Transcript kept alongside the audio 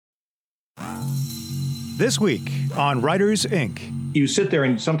This week on Writers Inc. You sit there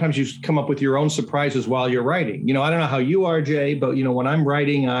and sometimes you come up with your own surprises while you're writing. I don't know how you are, Jay, but when I'm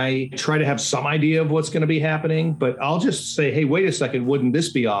writing, I try to have some idea of what's going to be happening, but I'll just say, hey, wait a second, wouldn't this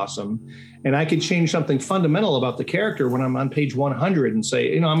be awesome? And I could change something fundamental about the character when I'm on page 100 and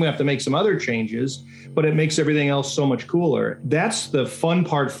say, I'm going to have to make some other changes, but it makes everything else so much cooler. That's the fun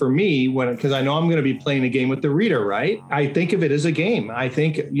part for me because I know I'm going to be playing a game with the reader, right? I think of it as a game. I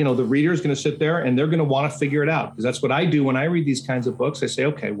think, the reader is going to sit there and they're going to want to figure it out, because that's what I do when I read these kinds of books. I say,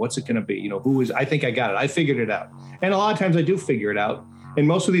 okay, what's it going to be? I think I got it. I figured it out. And a lot of times I do figure it out. And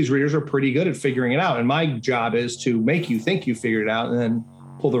most of these readers are pretty good at figuring it out. And my job is to make you think you figured it out and then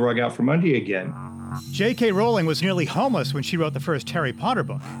pull the rug out from under you again. J.K. Rowling was nearly homeless when she wrote the first Harry Potter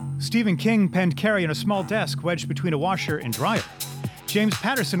book. Stephen King penned Carrie in a small desk wedged between a washer and dryer. James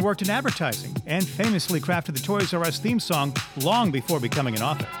Patterson worked in advertising and famously crafted the Toys R Us theme song long before becoming an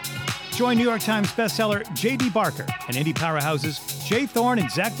author. Join New York Times bestseller J.D. Barker and indie powerhouses Jay Thorne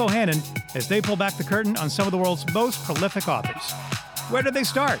and Zach Bohannon as they pull back the curtain on some of the world's most prolific authors. Where did they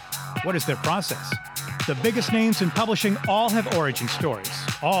start? What is their process? The biggest names in publishing all have origin stories.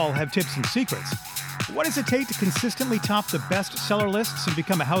 All have tips and secrets. What does it take to consistently top the bestseller lists and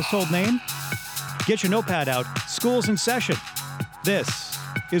become a household name? Get your notepad out. School's in session. This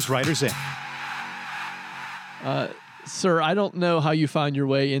is Writers Inc. Sir, I don't know how you found your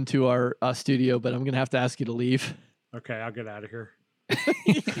way into our studio, but I'm going to have to ask you to leave. Okay, I'll get out of here.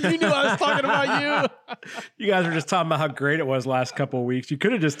 You knew I was talking about you. You guys were just talking about how great it was last couple of weeks. You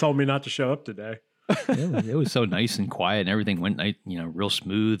could have just told me not to show up today. It was so nice and quiet, and everything went, real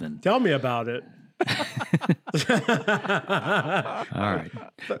smooth. And tell me about it. All right.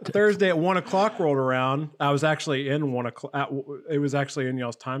 Thursday at 1:00 rolled around. I was actually in 1:00. It was actually in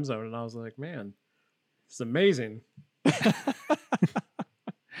y'all's time zone, and I was like, "Man, it's amazing."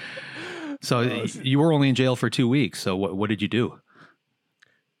 So you were only in jail for 2 weeks. So what did you do?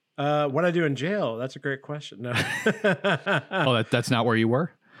 What I do in jail? That's a great question. No. Oh, that's not where you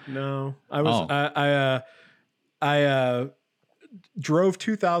were? No, I was. I drove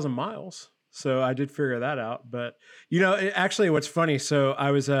 2,000 miles, so I did figure that out. But actually, what's funny? So I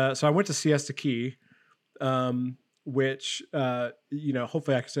was. So I went to Siesta Key, which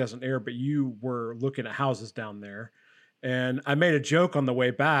hopefully I can say as an air. But you were looking at houses down there, and I made a joke on the way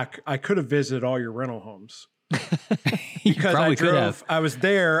back. I could have visited all your rental homes because I was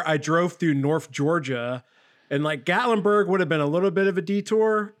there. I drove through North Georgia. And like Gatlinburg would have been a little bit of a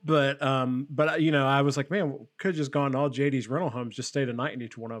detour, but I was like, man, could have just gone to all JD's rental homes, just stayed a night in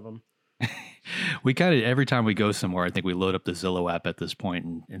each one of them. We kind of, every time we go somewhere, I think we load up the Zillow app at this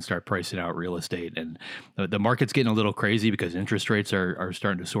point and start pricing out real estate. And the market's getting a little crazy because interest rates are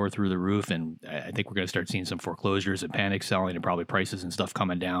starting to soar through the roof. And I think we're going to start seeing some foreclosures and panic selling and probably prices and stuff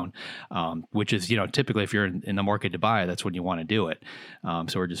coming down, which is, typically if you're in the market to buy, that's when you want to do it.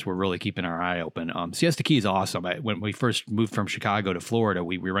 So we're really keeping our eye open. Siesta Key is awesome. When we first moved from Chicago to Florida,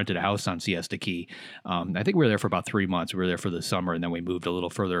 we rented a house on Siesta Key. I think we were there for about 3 months. We were there for the summer, and then we moved a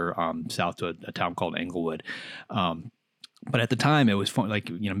little further south to a town called Englewood. But at the time it was fun,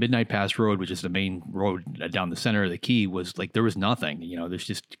 Midnight Pass Road, which is the main road down the center of the Key, was like, there was nothing, there's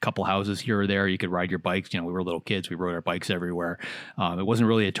just a couple houses here or there. You could ride your bikes. We were little kids. We rode our bikes everywhere. It wasn't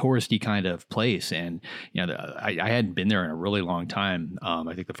really a touristy kind of place. And, I hadn't been there in a really long time.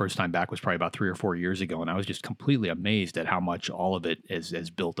 I think the first time back was probably about 3 or 4 years ago. And I was just completely amazed at how much all of it has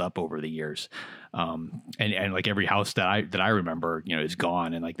built up over the years. And like every house that I remember, is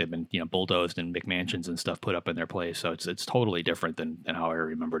gone, and like they've been, bulldozed and McMansions and stuff put up in their place. So it's totally different than how I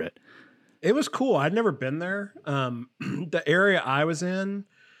remembered it. It was cool. I'd never been there. The area I was in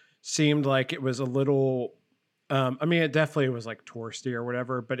seemed like it was a little, it definitely was like touristy or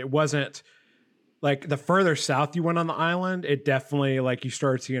whatever, but it wasn't like the further south you went on the island. It definitely, like, you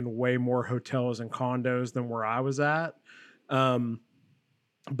started seeing way more hotels and condos than where I was at.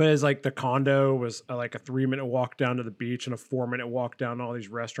 But it's like the condo was like a 3-minute walk down to the beach and a 4-minute walk down to all these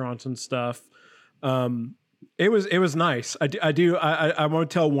restaurants and stuff. It was nice. I want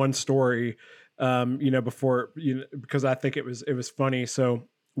to tell one story, before, because I think it was funny. So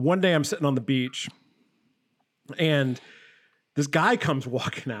one day I'm sitting on the beach and this guy comes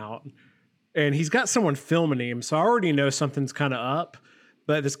walking out and he's got someone filming him. So I already know something's kind of up,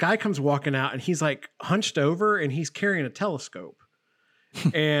 but this guy comes walking out and he's like hunched over and he's carrying a telescope.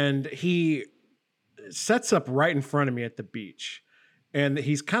 And he sets up right in front of me at the beach, and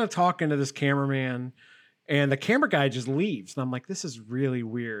he's kind of talking to this cameraman, and the camera guy just leaves. And I'm like, this is really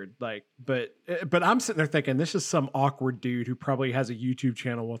weird. Like, but I'm sitting there thinking, this is some awkward dude who probably has a YouTube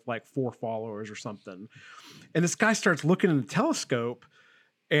channel with like 4 followers or something. And this guy starts looking in the telescope,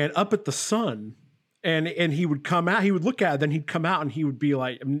 and up at the sun. And he would come out, he would look at it, then he'd come out and he would be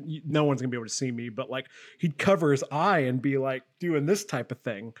like, no one's gonna be able to see me, but like he'd cover his eye and be like doing this type of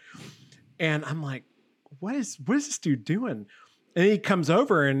thing. And I'm like, what is this dude doing? And he comes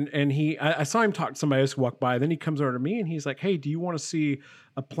over and I saw him talk to somebody else who walked by. Then he comes over to me and he's like, hey, do you want to see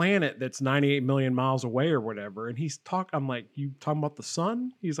a planet that's 98 million miles away or whatever? And I'm like, you talking about the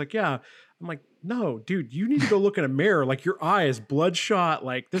sun? He's like, yeah. I'm like, no, dude, you need to go look in a mirror. Like your eye is bloodshot.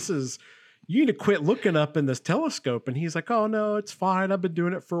 Like you need to quit looking up in this telescope. And he's like, oh no, it's fine. I've been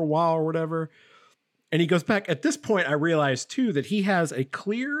doing it for a while or whatever. And he goes back. At this point, I realized too, that he has a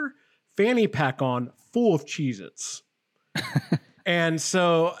clear fanny pack on full of Cheez-Its. And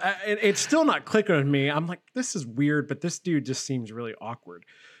so it's still not clicking with me. I'm like, this is weird, but this dude just seems really awkward.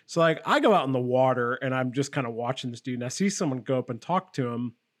 So like I go out in the water and I'm just kind of watching this dude and I see someone go up and talk to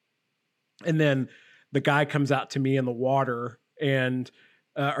him. And then the guy comes out to me in the water and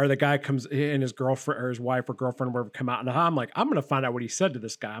or the guy comes in, his girlfriend or his wife or girlfriend or whatever come out. And I'm like, I'm going to find out what he said to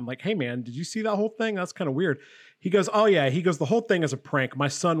this guy. I'm like, hey man, did you see that whole thing? That's kind of weird. He goes, oh yeah. He goes, the whole thing is a prank. My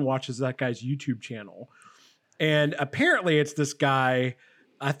son watches that guy's YouTube channel. And apparently it's this guy,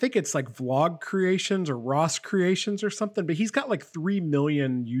 I think it's like Vlog Creations or Ross Creations or something, but he's got like 3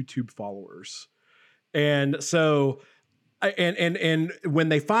 million YouTube followers. And so, and when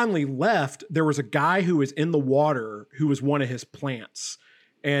they finally left, there was a guy who was in the water who was one of his plants.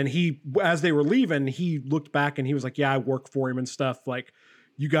 And as they were leaving, he looked back and he was like, yeah, I work for him and stuff. Like,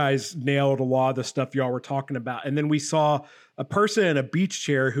 you guys nailed a lot of the stuff y'all were talking about. And then we saw a person in a beach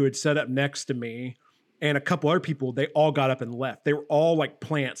chair who had set up next to me and a couple other people. They all got up and left. They were all like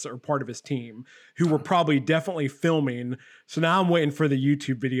plants that were part of his team who were probably definitely filming. So now I'm waiting for the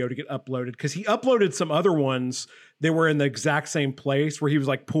YouTube video to get uploaded because he uploaded some other ones. They were in the exact same place where he was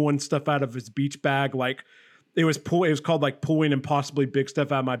like pulling stuff out of his beach bag. Like, it was called like pulling impossibly big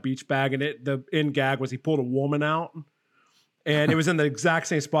stuff out of my beach bag. And the end gag was he pulled a woman out and it was in the exact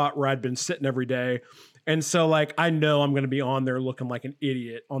same spot where I'd been sitting every day. And so like, I know I'm going to be on there looking like an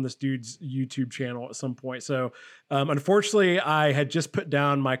idiot on this dude's YouTube channel at some point. So unfortunately I had just put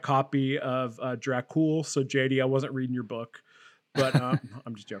down my copy of Dracul. So JD, I wasn't reading your book, but I'm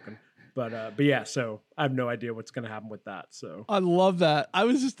just joking. But yeah, so I have no idea what's going to happen with that. So I love that. I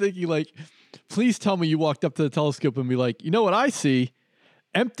was just thinking, like, please tell me you walked up to the telescope and be like, you know what I see?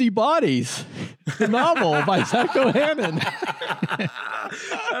 Empty Bodies, the novel by Zach O'Hannon. That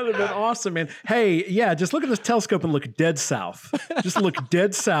would have been awesome, man. Hey, yeah, just look at this telescope and look dead south. Just look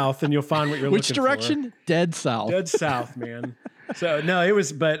dead south and you'll find what you're Which looking direction? for. Dead south. Dead south, man. So no, it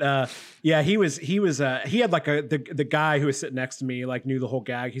was, but yeah, he had like the guy who was sitting next to me, like knew the whole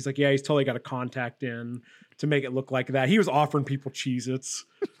gag. He's like, yeah, he's totally got a contact in to make it look like that. He was offering people Cheez-Its.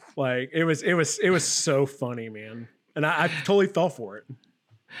 Like it was so funny, man. And I totally fell for it.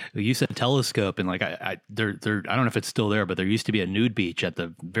 You said telescope, and like I don't know if it's still there, but there used to be a nude beach at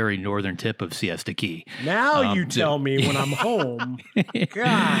the very northern tip of Siesta Key. Now you tell me when I'm home.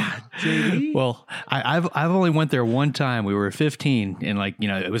 God, JD. Well, I've only went there one time. We were 15, and like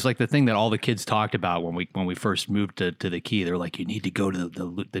it was like the thing that all the kids talked about when we first moved to the Key. They were like, you need to go to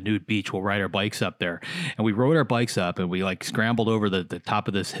the nude beach. We'll ride our bikes up there, and we rode our bikes up, and we like scrambled over the top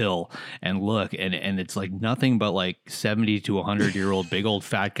of this hill and look, and it's like nothing but like 70 to 100-year-old big old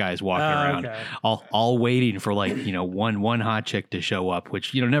fat guys walking around, okay. all waiting for like one hot chick to show up,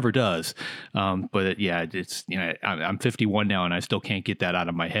 which never does. But yeah, it's I'm 51 now, and I still can't get that out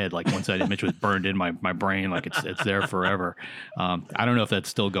of my head. Like once that image was burned in my brain, like it's there forever. I don't know if that's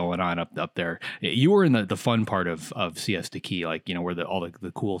still going on up there. You were in the fun part of Siesta Key, like where all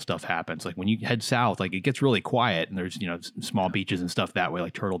the cool stuff happens. Like when you head south, like it gets really quiet, and there's small beaches and stuff that way,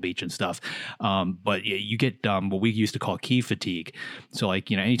 like Turtle Beach and stuff. But you get what we used to call key fatigue. So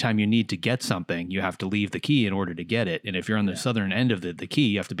like anytime you need to get something, you have to leave the Key in order to get it. And if you're on the southern end of the Key,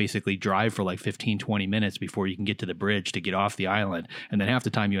 you have to basically drive for like 15-20 minutes before you can get to the bridge to get off the island. And then half the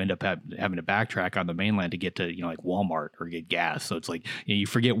time you end up having to backtrack on the mainland to get to like Walmart or get gas. So it's like you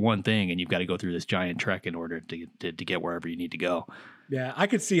forget one thing and you've got to go through this giant trek in order to get wherever you need to go. Yeah, I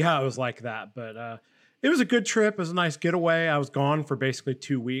could see how it was like that, but it was a good trip. It was a nice getaway. I was gone for basically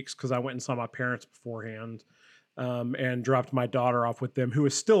 2 weeks because I went and saw my parents beforehand. And dropped my daughter off with them, who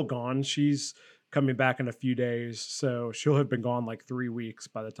is still gone. She's coming back in a few days, so she'll have been gone like 3 weeks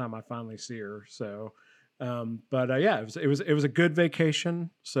by the time I finally see her. So, but yeah, it was a good vacation.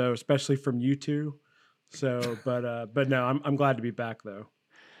 So, especially from you two. So, but no, I'm glad to be back though.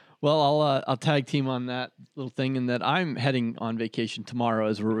 Well, I'll tag team on that little thing in that I'm heading on vacation tomorrow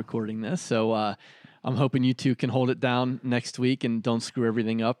as we're recording this. So I'm hoping you two can hold it down next week and don't screw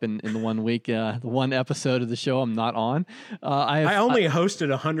everything up in the 1 week, the one episode of the show I'm not on. I only hosted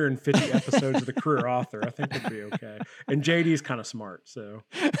 150 episodes of The Career Author. I think it'd be okay. And JD's kind of smart, so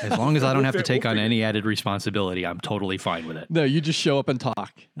As long as I don't have to take on any added responsibility, I'm totally fine with it. No, you just show up and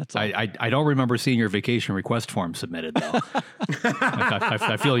talk. That's all. I don't remember seeing your vacation request form submitted, though.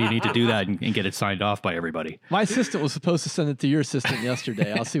 I feel you need to do that and get it signed off by everybody. My assistant was supposed to send it to your assistant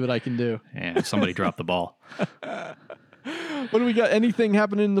yesterday. I'll see what I can do. And somebody dropped the ball. What do we got? Anything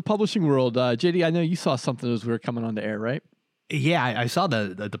happening in the publishing world? JD, I know you saw something as we were coming on the air, right? Yeah, I saw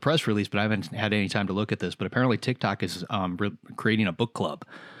the press release, but I haven't had any time to look at this. But apparently TikTok is creating a book club.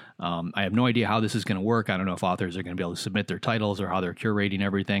 I have no idea how this is going to work. I don't know if authors are going to be able to submit their titles or how they're curating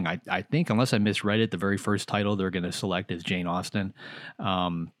everything. I think, unless I misread it, the very first title they're going to select is Jane Austen.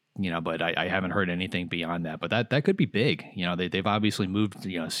 But I haven't heard anything beyond that. But that could be big. They've obviously moved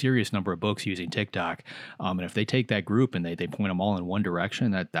a serious number of books using TikTok. And if they take that group and they point them all in one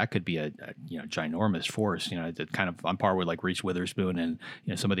direction, that could be a ginormous force. It's kind of on par with like Reese Witherspoon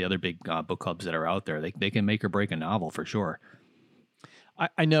and some of the other big book clubs that are out there. They can make or break a novel for sure.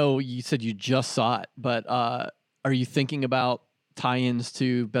 I know you said you just saw it, but are you thinking about tie-ins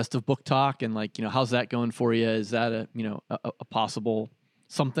to Best of Book Talk and how's that going for you? Is that a possible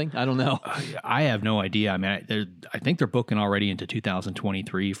something? I don't know. I have no idea. I mean, I think they're booking already into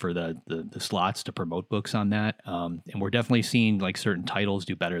 2023 for the slots to promote books on that. And we're definitely seeing like certain titles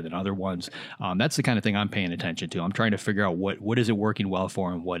do better than other ones. That's the kind of thing I'm paying attention to. I'm trying to figure out what is it working well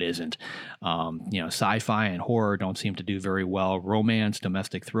for and what isn't. Sci-fi and horror don't seem to do very well. Romance,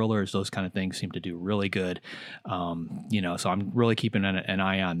 domestic thrillers, those kind of things seem to do really good. So I'm really keeping an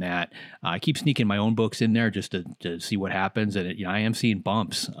eye on that. I keep sneaking my own books in there just to see what happens. And I am seeing bumps,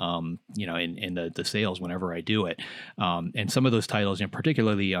 in the sales whenever I do it. And some of those titles,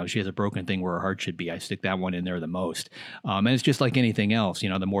 particularly She Has a Broken Thing Where Her Heart Should Be, I stick that one in there the most. And it's just like anything else,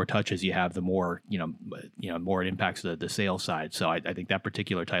 the more touches you have, the more, more it impacts the sales side. So I think that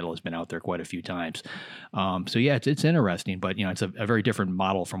particular title has been out there quite a few times. So yeah, it's interesting, but it's a very different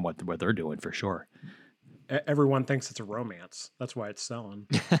model from what they're doing for sure. Everyone thinks it's a romance. That's why it's selling.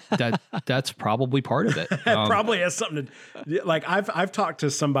 That's probably part of it. It probably has something to, like I've talked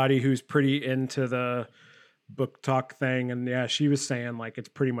to somebody who's pretty into the book talk thing, and yeah, she was saying like it's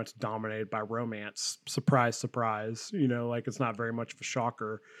pretty much dominated by romance. Surprise, surprise. It's not very much of a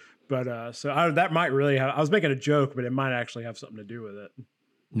shocker. But that might really have. I was making a joke, but it might actually have something to do with it.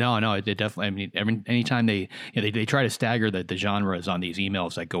 No, it definitely. I mean, anytime they try to stagger the genres on these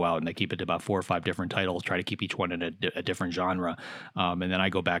emails that go out, and they keep it to about 4 or 5 different titles, try to keep each one in a different genre, and then I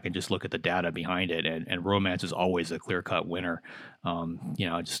go back and just look at the data behind it, and romance is always a clear-cut winner.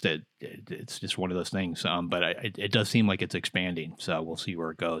 It's just one of those things. But it does seem like it's expanding, so we'll see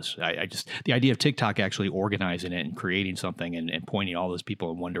where it goes. The idea of TikTok actually organizing it and creating something and pointing all those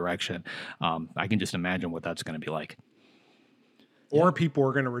people in one direction, I can just imagine what that's going to be like. Or people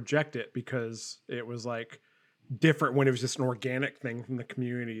are going to reject it because it was like different when it was just an organic thing from the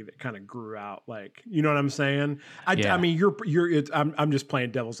community that kind of grew out. Like, you know what I'm saying? I mean, I'm just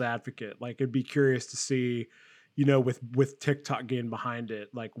playing devil's advocate. Like, it'd be curious to see, with TikTok getting behind it,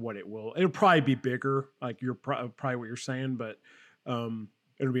 like what it'll probably be bigger. Like probably what you're saying, but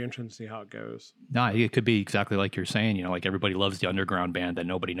it'll be interesting to see how it goes. No, it could be exactly like you're saying, like everybody loves the underground band that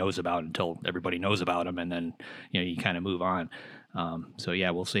nobody knows about until everybody knows about them. And then, you kind of move on. So yeah,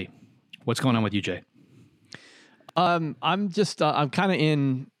 we'll see. What's going on with you, Jay? I'm kind of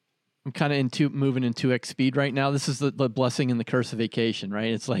in moving in 2x speed right now. This is the blessing and the curse of vacation,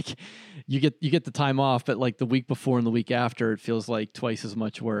 right? It's like you get the time off, but like the week before and the week after, it feels like twice as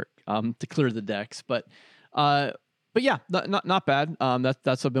much work to clear the decks. But yeah, not bad. That's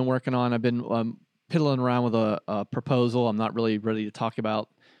what I've been working on. I've been piddling around with a proposal. I'm not really ready to talk about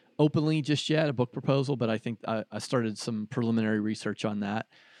openly just yet, a book proposal, but I think I started some preliminary research on that.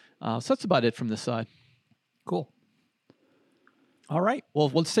 So that's about it from this side. Cool. All right.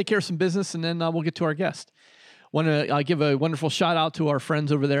 Well, let's take care of some business, and then we'll get to our guest. Want to give a wonderful shout out to our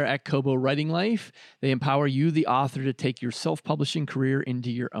friends over there at Kobo Writing Life. They empower you, the author, to take your self-publishing career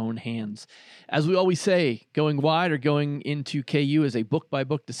into your own hands. As we always say, going wide or going into KU is a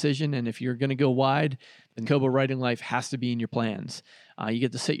book-by-book decision, and if you're going to go wide, then Kobo Writing Life has to be in your plans. You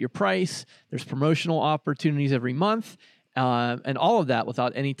get to set your price. There's promotional opportunities every month, and all of that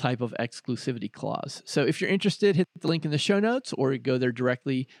without any type of exclusivity clause. So if you're interested, hit the link in the show notes, or go there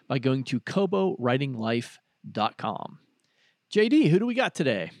directly by going to KoboWritingLife.com. JD, who do we got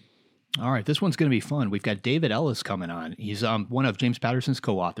today? All right, this one's going to be fun. We've got David Ellis coming on. He's one of James Patterson's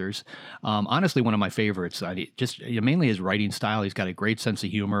co-authors. Honestly, one of my favorites. Mainly his writing style. He's got a great sense of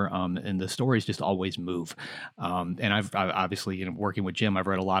humor, and the stories just always move. And I've obviously, working with Jim, I've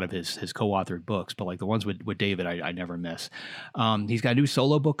read a lot of his co-authored books, but like the ones with David, I never miss. He's got a new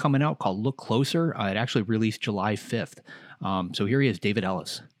solo book coming out called Look Closer. It actually released July 5th. So here he is, David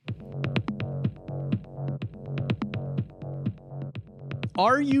Ellis.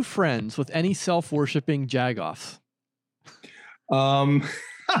 Are you friends with any self-worshipping jagoffs? I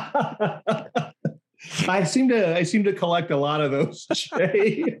seem to collect a lot of those,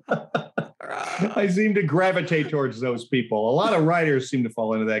 Jay. I seem to gravitate towards those people. A lot of writers seem to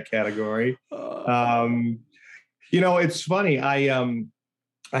fall into that category. It's funny. I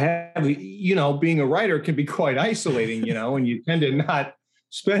have, being a writer can be quite isolating, and you tend to not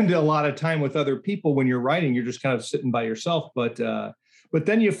spend a lot of time with other people when you're writing. You're just kind of sitting by yourself. But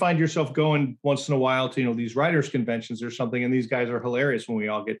then you find yourself going once in a while to, these writers' conventions or something. And these guys are hilarious when we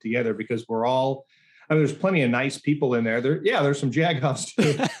all get together because there's plenty of nice people in there. There's some jagoffs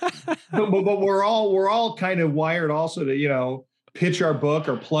too. but we're all kind of wired also to, pitch our book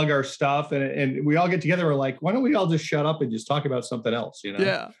or plug our stuff. And we all get together. We're like, why don't we all just shut up and just talk about something else?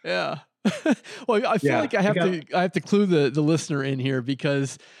 Yeah. Well, I feel like I have to clue the listener in here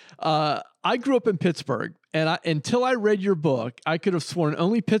because I grew up in Pittsburgh, and until I read your book, I could have sworn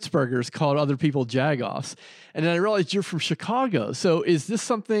only Pittsburghers called other people jagoffs, and then I realized you're from Chicago. So, is this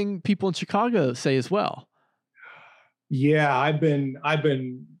something people in Chicago say as well? Yeah, I've been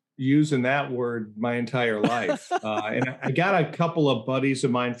using that word my entire life, and I got a couple of buddies of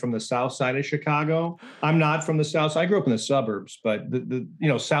mine from the South Side of Chicago. I'm not from the South Side. I grew up in the suburbs, but the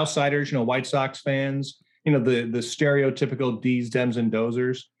South Siders, White Sox fans, the stereotypical D's, Dems, and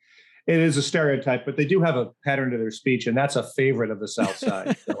Dozers. It is a stereotype, but they do have a pattern to their speech, and that's a favorite of the South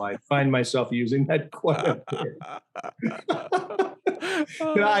Side. So I find myself using that quite a bit.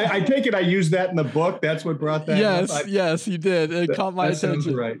 I take it I used that in the book. That's what brought that up. Yes, you did. It caught my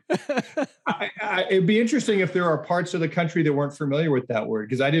attention. Right. It'd be interesting if there are parts of the country that weren't familiar with that word,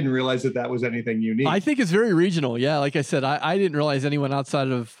 because I didn't realize that was anything unique. I think it's very regional. Yeah, like I said, I didn't realize anyone outside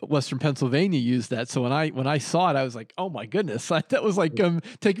of Western Pennsylvania used that. So when I saw it, I was like, oh my goodness, that was like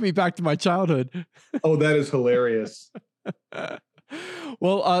taking me back to my childhood. Oh, that is hilarious.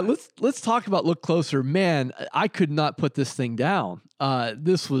 Well, let's talk about Look Closer. Man, I could not put this thing down.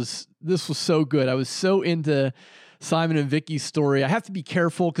 This was so good. I was so into Simon and Vicky's story. I have to be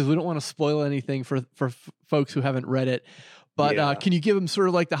careful because we don't want to spoil anything for folks who haven't read it. But can you give them sort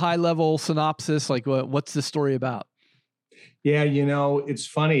of like the high level synopsis? Like what's the story about? Yeah, it's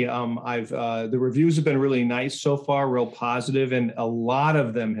funny. The reviews have been really nice so far, real positive, and a lot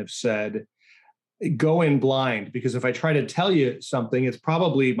of them have said, go in blind, because if I try to tell you something,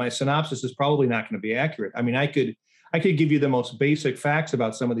 my synopsis is probably not going to be accurate. I mean, I could give you the most basic facts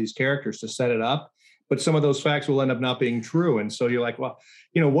about some of these characters to set it up, but some of those facts will end up not being true. And so you're like, well,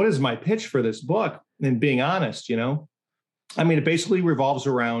 what is my pitch for this book? And being honest, I mean, it basically revolves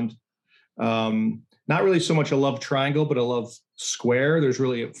around not really so much a love triangle, but a love square. There's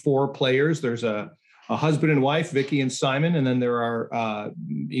really 4 players. There's a husband and wife, Vicky and Simon, and then there are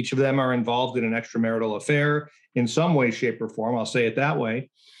each of them are involved in an extramarital affair in some way, shape, or form. I'll say it that way.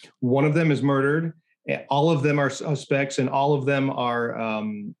 One of them is murdered. All of them are suspects, and all of them are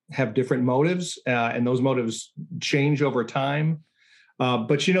have different motives, and those motives change over time.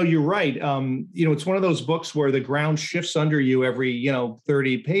 But you're right. It's one of those books where the ground shifts under you every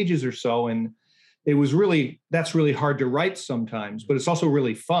 30 pages or so, and that's really hard to write sometimes, but it's also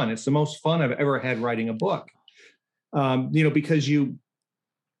really fun. It's the most fun I've ever had writing a book. Because you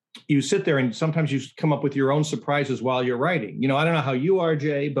sit there and sometimes you come up with your own surprises while you're writing. I don't know how you are,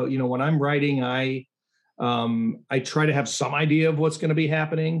 Jay, but when I'm writing, I try to have some idea of what's going to be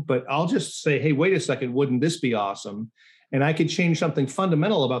happening, but I'll just say, hey, wait a second, wouldn't this be awesome? And I could change something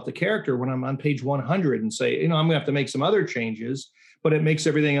fundamental about the character when I'm on page 100 and say, I'm going to have to make some other changes, but it makes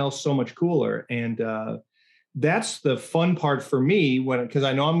everything else so much cooler. And that's the fun part for me because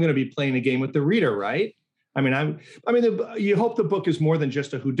I know I'm going to be playing a game with the reader, right? You hope the book is more than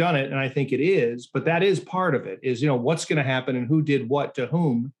just a whodunit, and I think it is, but that is part of it, is, what's going to happen and who did what to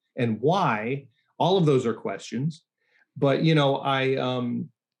whom and why. All of those are questions. But,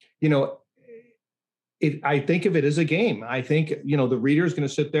 I think of it as a game. I think, the reader is going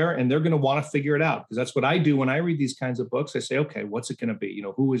to sit there and they're going to want to figure it out, because that's what I do when I read these kinds of books. I say, okay, what's it going to be?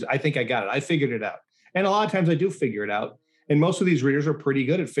 I think I got it. I figured it out. And a lot of times I do figure it out. And most of these readers are pretty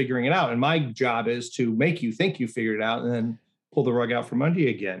good at figuring it out. And my job is to make you think you figured it out and then pull the rug out from under you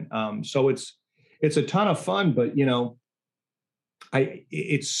again. So it's a ton of fun, but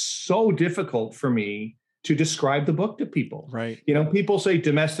it's so difficult for me to describe the book to people. Right. People say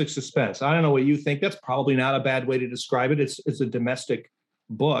domestic suspense. I don't know what you think. That's probably not a bad way to describe it. It's a domestic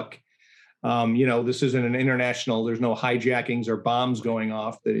book. This isn't an international, there's no hijackings or bombs going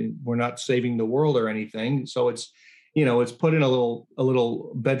off. We're not saving the world or anything. So it's put in a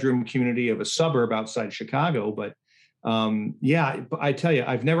little bedroom community of a suburb outside Chicago. But I tell you,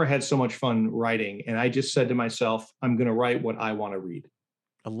 I've never had so much fun writing. And I just said to myself, I'm going to write what I want to read.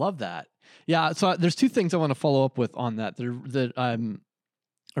 I love that. Yeah. So there's two things I want to follow up with on that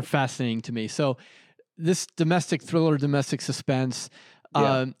are fascinating to me. So this domestic thriller, domestic suspense,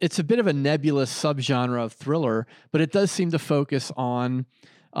 it's a bit of a nebulous subgenre of thriller, but it does seem to focus on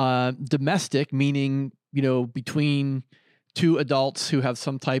domestic, meaning, between two adults who have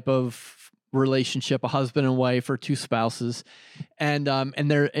some type of relationship, a husband and wife or two spouses, and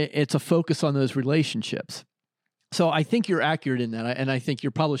it's a focus on those relationships. So I think you're accurate in that, and I think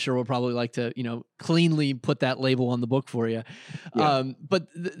your publisher will probably like to, cleanly put that label on the book for you. Yeah. But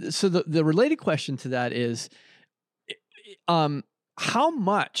the related question to that is, how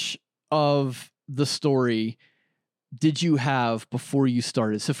much of the story did you have before you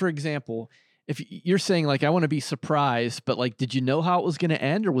started? So, for example, if you're saying like, I want to be surprised, but like, did you know how it was going to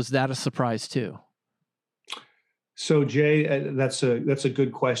end, or was that a surprise too? So Jay, that's a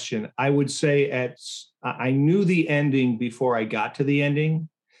good question. I would say I knew the ending before I got to the ending,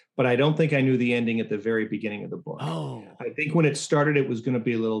 but I don't think I knew the ending at the very beginning of the book. Oh, I think when it started, it was going to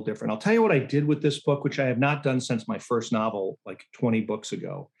be a little different. I'll tell you what I did with this book, which I have not done since my first novel, like 20 books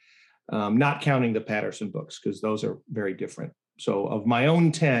ago, not counting the Patterson books, because those are very different. So of my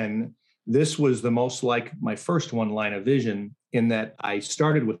own 10, this was the most like my first one, Line of Vision, in that I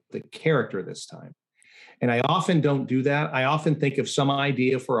started with the character this time. And I often don't do that. I often think of some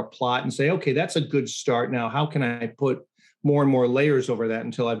idea for a plot and say, okay, that's a good start. Now, how can I put more and more layers over that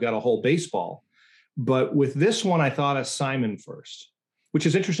until I've got a whole baseball? But with this one, I thought of Simon first, which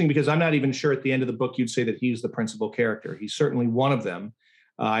is interesting because I'm not even sure at the end of the book you'd say that he's the principal character. He's certainly one of them.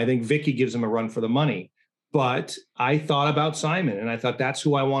 I think Vicky gives him a run for the money. But I thought about Simon, and I thought that's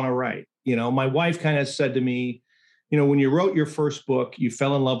who I want to write. My wife kind of said to me, when you wrote your first book, you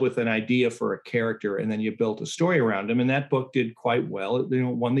fell in love with an idea for a character, and then you built a story around him. And that book did quite well. It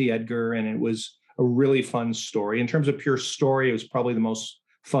won the Edgar, and it was a really fun story. In terms of pure story, it was probably the most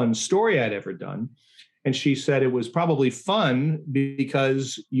fun story I'd ever done. And she said it was probably fun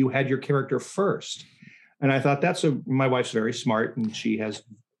because you had your character first. And I thought my wife's very smart, and she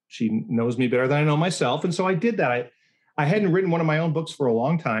knows me better than I know myself. And so I did that. I hadn't written one of my own books for a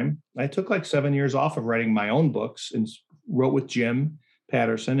long time. I took like 7 years off of writing my own books and wrote with Jim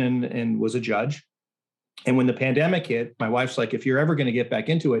Patterson and was a judge. And when the pandemic hit, my wife's like, if you're ever going to get back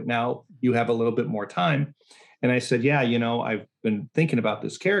into it, now you have a little bit more time. And I said, yeah, I've been thinking about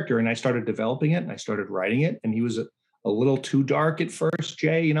this character, and I started developing it and I started writing it. And he was a little too dark at first,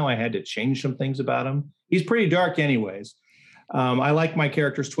 Jay. I had to change some things about him. He's pretty dark anyways. I like my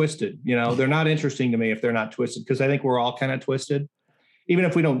characters twisted. They're not interesting to me if they're not twisted, because I think we're all kind of twisted. Even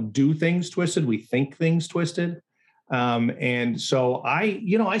if we don't do things twisted, we think things twisted. And so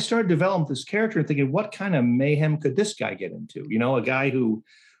I started developing this character and thinking, what kind of mayhem could this guy get into? A guy who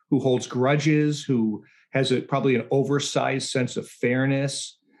holds grudges, who has probably an oversized sense of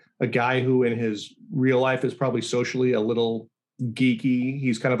fairness, a guy who in his real life is probably socially a little geeky.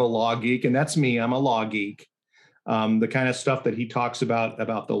 He's kind of a law geek, and that's me. I'm a law geek. The kind of stuff that he talks about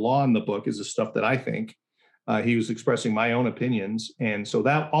the law in the book is the stuff that I think. He was expressing my own opinions. And so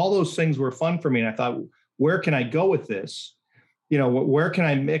all those things were fun for me. And I thought, where can I go with this? Where can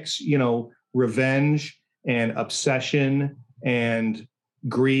I mix, revenge and obsession and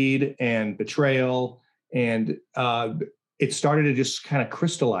greed and betrayal? And it started to just kind of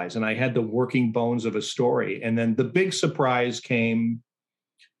crystallize. And I had the working bones of a story. And then the big surprise came.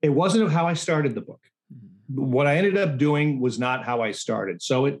 It wasn't how I started the book. What I ended up doing was not how I started.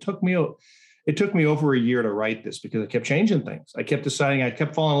 So it took me over a year to write this, because I kept changing things. I kept deciding, I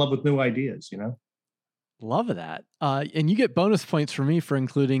kept falling in love with new ideas, Love that. And you get bonus points for me for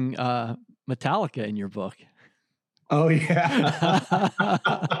including Metallica in your book. Oh yeah.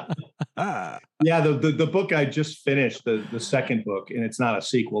 Yeah. The book I just finished, the second book, and it's not a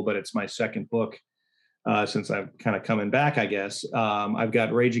sequel, but it's my second book. Since I'm kind of coming back, I guess. I've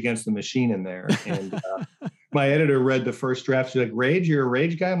got Rage Against the Machine in there. And my editor read the first draft. She's like, Rage, you're a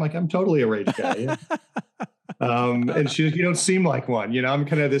rage guy? I'm like, I'm totally a rage guy. Yeah. And she's like, you don't seem like one. I'm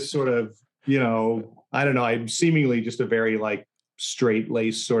kind of this sort of, I don't know. I'm seemingly just a very like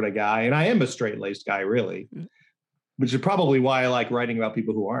straight-laced sort of guy. And I am a straight-laced guy, really. which is probably why I like writing about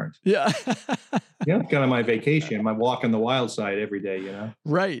people who aren't. Yeah. Kind of my vacation, my walk on the wild side every day,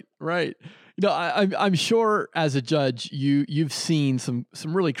 Right. I'm sure as a judge, you've seen some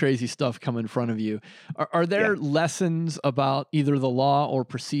really crazy stuff come in front of you. Are there lessons about either the law or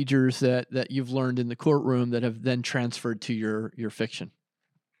procedures that you've learned in the courtroom that have then transferred to your fiction?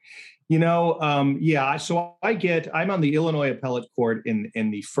 So I'm on the Illinois Appellate Court in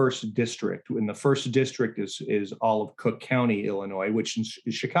the first district. And the first district is all of Cook County, Illinois, which is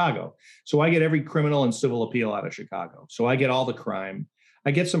Chicago. So I get every criminal and civil appeal out of Chicago. So I get all the crime.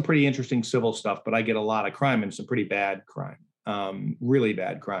 I get some pretty interesting civil stuff, but I get a lot of crime and some pretty bad crime, really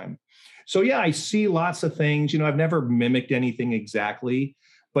bad crime. So I see lots of things. I've never mimicked anything exactly,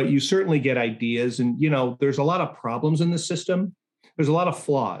 but you certainly get ideas. And, there's a lot of problems in the system. There's a lot of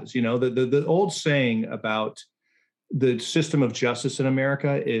flaws. The old saying about the system of justice in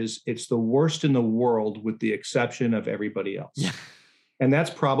America is it's the worst in the world with the exception of everybody else. Yeah. And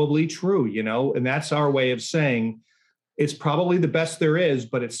that's probably true, and that's our way of saying it's probably the best there is,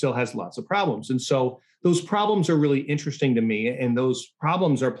 but it still has lots of problems. And so those problems are really interesting to me. And those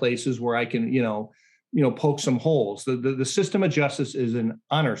problems are places where I can, poke some holes. The system of justice is an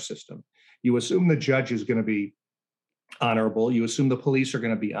honor system. You assume the judge is going to be honorable. You assume the police are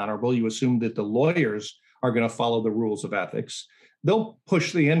going to be honorable. You assume that the lawyers are going to follow the rules of ethics. They'll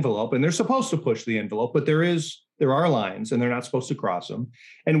push the envelope, and they're supposed to push the envelope, but there are lines, and they're not supposed to cross them.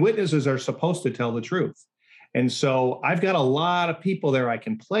 And witnesses are supposed to tell the truth. And so I've got a lot of people there I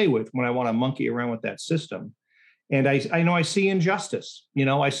can play with when I want to monkey around with that system. And I know I see injustice.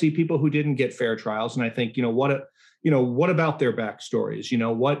 I see people who didn't get fair trials, and I think, what about their backstories?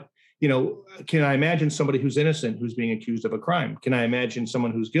 Can I imagine somebody who's innocent who's being accused of a crime? Can I imagine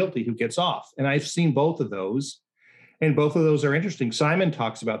someone who's guilty who gets off? And I've seen both of those, and both of those are interesting. Simon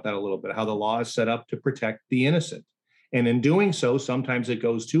talks about that a little bit, how the law is set up to protect the innocent. And in doing so, sometimes it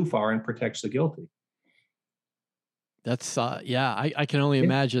goes too far and protects the guilty. That's I can only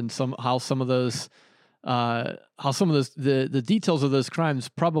imagine how some of those the details of those crimes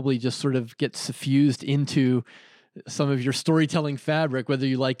probably just sort of get suffused into some of your storytelling fabric, whether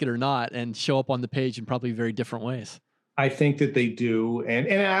you like it or not, and show up on the page in probably very different ways. I think that they do. And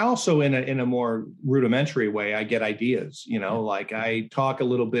I also, in a more rudimentary way, I get ideas, like I talk a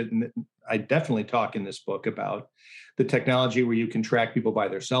little bit, and I definitely talk in this book about the technology where you can track people by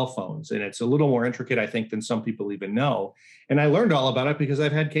their cell phones. And it's a little more intricate, I think, than some people even know. And I learned all about it because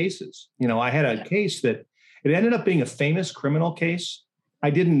I've had cases. I had a case that it ended up being a famous criminal case.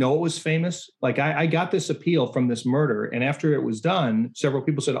 I didn't know it was famous. Like I got this appeal from this murder. And after it was done, several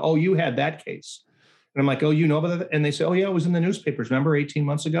people said, "Oh, you had that case." And I'm like, "Oh, you know about that?" And they say, "Oh yeah, it was in the newspapers. Remember 18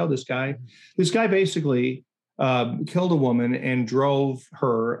 months ago, this guy basically killed a woman and drove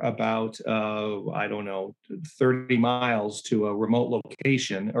her about, 30 miles to a remote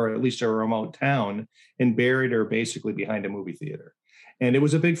location, or at least a remote town, and buried her basically behind a movie theater." And it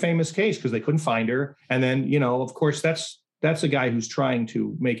was a big famous case because they couldn't find her. And then, of course, that's a guy who's trying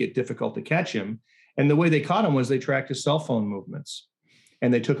to make it difficult to catch him. And the way they caught him was they tracked his cell phone movements.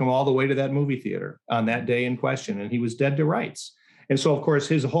 And they took him all the way to that movie theater on that day in question. And he was dead to rights. And so, of course,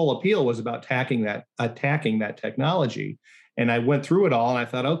 his whole appeal was about attacking that technology. And I went through it all and I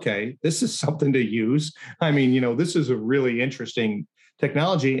thought, okay, this is something to use. I mean, this is a really interesting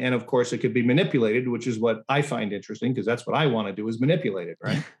technology. And of course, it could be manipulated, which is what I find interesting, because that's what I want to do, is manipulate it,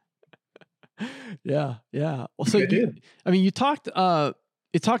 right? Yeah. Well, so you talked about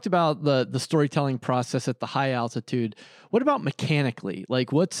the storytelling process at the high altitude. What about mechanically?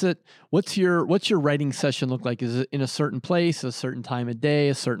 Like, what's your writing session look like? Is it in a certain place, a certain time of day,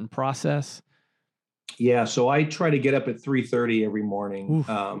 a certain process? Yeah. So I try to get up at 3:30 every morning,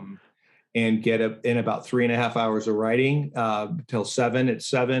 and get up in about 3.5 hours of writing, till 7. At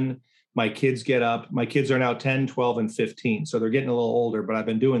 7, my kids get up. My kids are now 10, 12, and 15. So they're getting a little older, but I've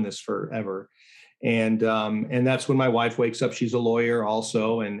been doing this forever. And that's when my wife wakes up. She's a lawyer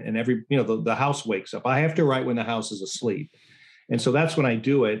also. And every, the house wakes up. I have to write when the house is asleep. And so that's when I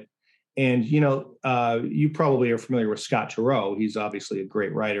do it. And, you probably are familiar with Scott Turow. He's obviously a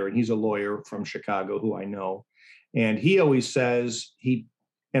great writer, and he's a lawyer from Chicago who I know. And he always says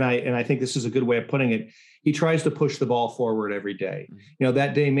and I think this is a good way of putting it, he tries to push the ball forward every day.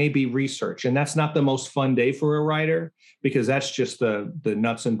 That day may be research, and that's not the most fun day for a writer, because that's just the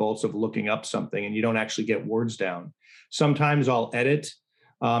nuts and bolts of looking up something, and you don't actually get words down. Sometimes I'll edit,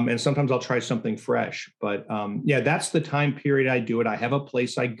 and sometimes I'll try something fresh. But that's the time period I do it. I have a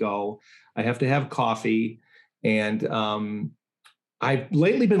place I go. I have to have coffee, and I've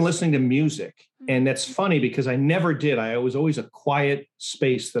lately been listening to music. And that's funny because I never did. I was always a quiet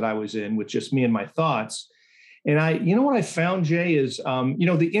space that I was in with just me and my thoughts. And you know what I found, Jay, is,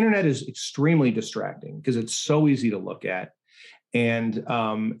 the internet is extremely distracting because it's so easy to look at. And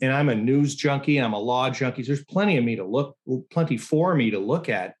I'm a news junkie, and I'm a law junkie. There's plenty for me to look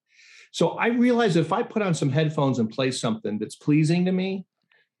at. So I realized if I put on some headphones and play something that's pleasing to me,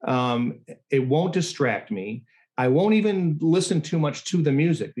 it won't distract me. I won't even listen too much to the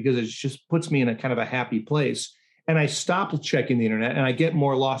music because it just puts me in a kind of a happy place. And I stop checking the internet and I get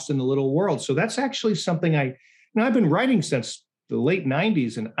more lost in the little world. So that's actually something I've been writing since the late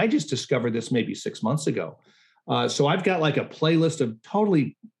 90s, and I just discovered this maybe 6 months ago. So I've got like a playlist of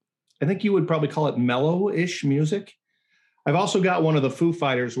totally, I think you would probably call it mellow-ish music. I've also got one of the Foo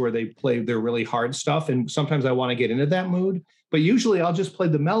Fighters where they play their really hard stuff, and sometimes I want to get into that mood. But usually I'll just play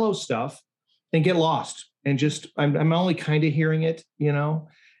the mellow stuff and get lost, and just I'm only kind of hearing it,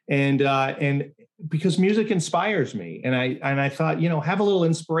 and because music inspires me, and I thought, have a little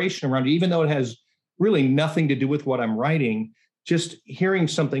inspiration around it, even though it has really nothing to do with what I'm writing. Just hearing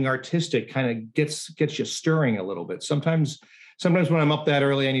something artistic kind of gets you stirring a little bit. Sometimes when I'm up that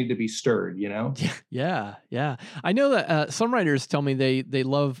early, I need to be stirred, Yeah. I know that some writers tell me they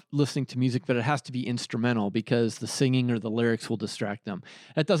love listening to music, but it has to be instrumental because the singing or the lyrics will distract them.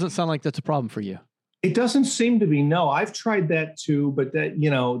 That doesn't sound like that's a problem for you. It doesn't seem to be. No, I've tried that too, but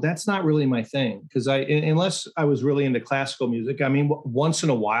that's not really my thing, because unless I was really into classical music. I mean, once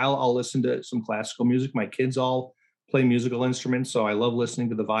in a while I'll listen to some classical music. My kids all play musical instruments, so I love listening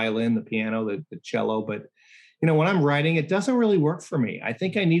to the violin, the piano, the cello. But when I'm writing, it doesn't really work for me. I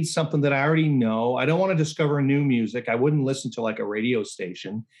think I need something that I already know. I don't want to discover new music. I wouldn't listen to like a radio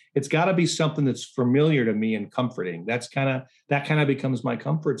station. It's got to be something that's familiar to me and comforting. That kind of becomes my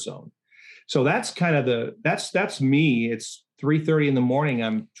comfort zone. So that's kind of that's me. It's 3:30 in the morning.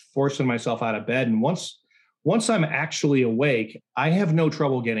 I'm forcing myself out of bed, and once I'm actually awake, I have no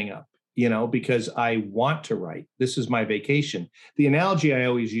trouble getting up. Because I want to write. This is my vacation. The analogy I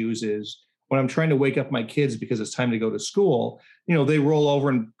always use is when I'm trying to wake up my kids because it's time to go to school, they roll over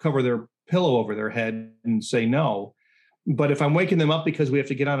and cover their pillow over their head and say no. But if I'm waking them up because we have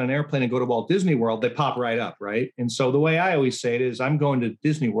to get on an airplane and go to Walt Disney World, they pop right up, right? And so the way I always say it is I'm going to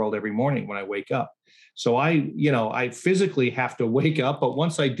Disney World every morning when I wake up. So I physically have to wake up, but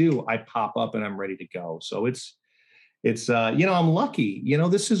once I do, I pop up and I'm ready to go. So it's I'm lucky,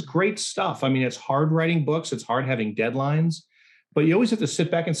 this is great stuff. I mean, it's hard writing books. It's hard having deadlines, but you always have to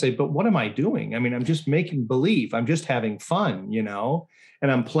sit back and say, but what am I doing? I mean, I'm just making believe. I'm just having fun,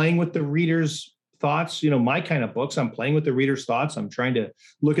 and I'm playing with the reader's thoughts, my kind of books. I'm playing with the reader's thoughts. I'm trying to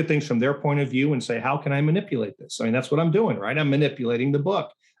look at things from their point of view and say, how can I manipulate this? I mean, that's what I'm doing, right? I'm manipulating the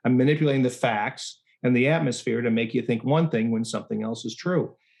book. I'm manipulating the facts and the atmosphere to make you think one thing when something else is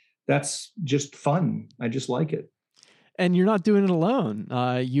true. That's just fun. I just like it. And you're not doing it alone.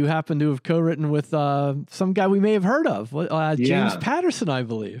 You happen to have co-written with some guy we may have heard of, James Patterson, I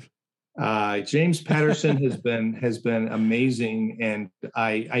believe. James Patterson has been amazing, and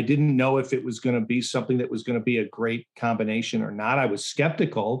I didn't know if it was going to be something that was going to be a great combination or not. I was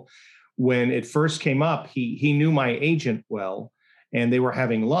skeptical when it first came up. He knew my agent well, and they were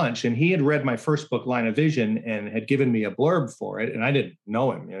having lunch, and he had read my first book, Line of Vision, and had given me a blurb for it. And I didn't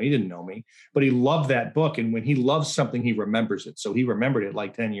know him, he didn't know me, but he loved that book. And when he loves something, he remembers it. So he remembered it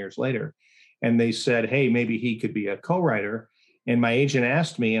like 10 years later. And they said, hey, maybe he could be a co-writer. And my agent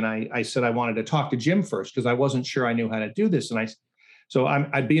asked me, and I said, I wanted to talk to Jim first because I wasn't sure I knew how to do this. And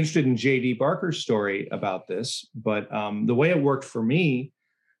I'd be interested in J.D. Barker's story about this. But the way it worked for me,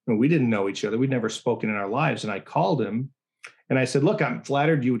 we didn't know each other. We'd never spoken in our lives. And I called him. And I said, look, I'm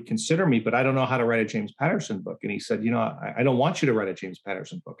flattered you would consider me, but I don't know how to write a James Patterson book. And he said, I don't want you to write a James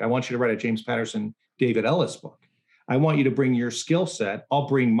Patterson book. I want you to write a James Patterson, David Ellis book. I want you to bring your skill set. I'll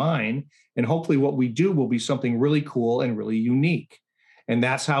bring mine. And hopefully what we do will be something really cool and really unique. And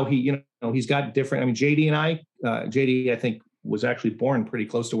that's how he's got different, JD I think was actually born pretty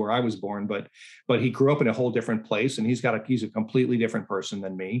close to where I was born, but he grew up in a whole different place, and he's a completely different person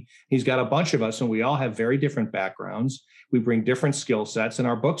than me. He's got a bunch of us, and we all have very different backgrounds. We bring different skill sets, and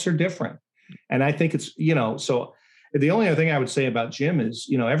our books are different. And I think it's, so the only other thing I would say about Jim is,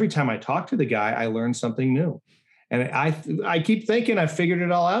 every time I talk to the guy, I learn something new. And I keep thinking I figured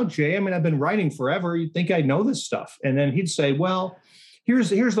it all out, Jay. I mean, I've been writing forever. You'd think I know this stuff. And then he'd say, well, here's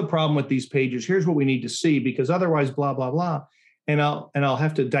the problem with these pages. Here's what we need to see, because otherwise, blah, blah, blah. And I'll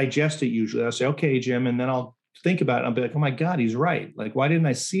have to digest it usually. I'll say, okay, Jim. And then I'll think about it. And I'll be like, oh my God, he's right. Like, why didn't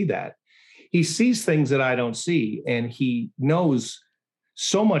I see that? He sees things that I don't see. And he knows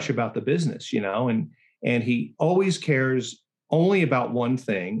so much about the business, and he always cares only about one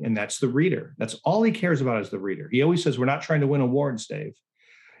thing, and that's the reader. That's all he cares about is the reader. He always says, we're not trying to win awards, Dave.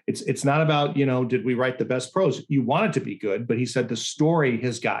 It's not about, did we write the best prose? You want it to be good, but he said the story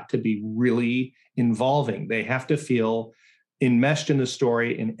has got to be really involving. They have to feel enmeshed in the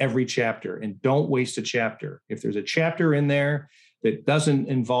story in every chapter, and don't waste a chapter. If there's a chapter in there that doesn't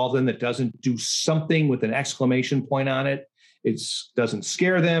involve them, that doesn't do something with an exclamation point on it, it doesn't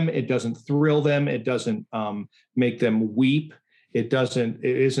scare them, it doesn't thrill them, it doesn't make them weep, it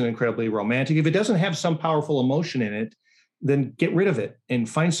isn't incredibly romantic. If it doesn't have some powerful emotion in it, then get rid of it and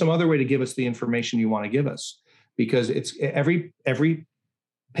find some other way to give us the information you want to give us, because it's every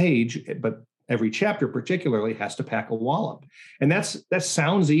page, but every chapter particularly has to pack a wallop. And that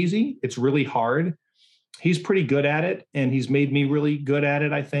sounds easy. It's really hard. He's pretty good at it, and he's made me really good at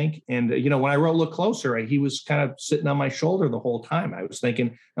it, I think. And, when I wrote Look Closer, he was kind of sitting on my shoulder the whole time. I was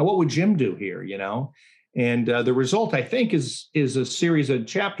thinking, now what would Jim do here, And the result, I think, is a series of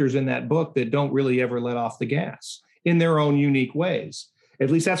chapters in that book that don't really ever let off the gas in their own unique ways. At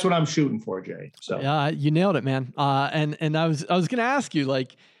least that's what I'm shooting for, Jay. So yeah, you nailed it, man. And I was going to ask you,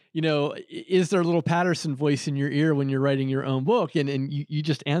 is there a little Patterson voice in your ear when you're writing your own book? And you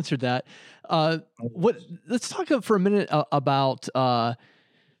just answered that. Let's talk for a minute about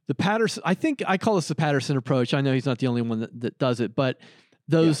the Patterson. I think I call this the Patterson approach. I know he's not the only one that does it, but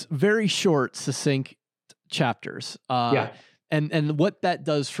those very short, succinct chapters. And what that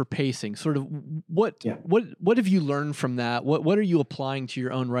does for pacing, sort of what have you learned from that? What are you applying to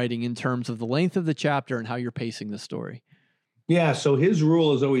your own writing in terms of the length of the chapter and how you're pacing the story? Yeah. So his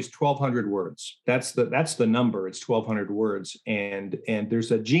rule is always 1,200 words. That's the number. It's 1,200 words. And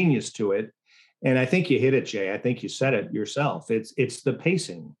there's a genius to it. And I think you hit it, Jay. I think you said it yourself. It's the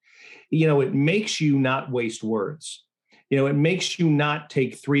pacing. It makes you not waste words. It makes you not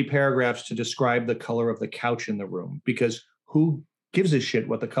take 3 paragraphs to describe the color of the couch in the room, because who gives a shit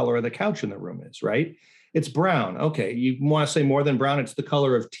what the color of the couch in the room is, right? It's brown. Okay, you want to say more than brown, it's the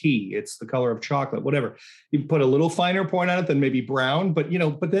color of tea, it's the color of chocolate, whatever. You put a little finer point on it than maybe brown, but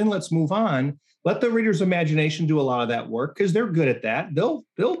then let's move on. Let the reader's imagination do a lot of that work, because they're good at that.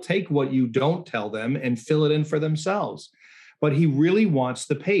 They'll take what you don't tell them and fill it in for themselves. But he really wants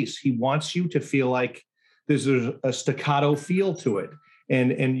the pace. He wants you to feel like there's a staccato feel to it.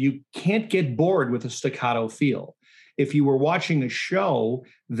 And you can't get bored with a staccato feel. If you were watching a show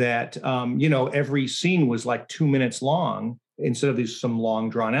that, every scene was like 2 minutes long, instead of some long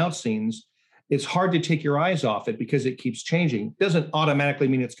drawn out scenes, it's hard to take your eyes off it because it keeps changing. It doesn't automatically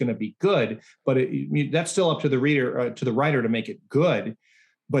mean it's going to be good, but that's still up to the reader, to the writer to make it good.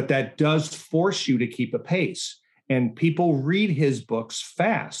 But that does force you to keep a pace. And people read his books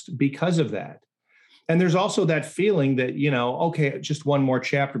fast because of that. And there's also that feeling that, okay, just one more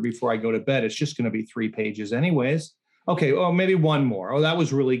chapter before I go to bed. It's just going to be 3 pages anyways. Okay, well, maybe one more. Oh, that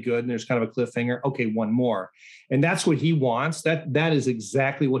was really good. And there's kind of a cliffhanger. Okay, one more. And that's what he wants. That is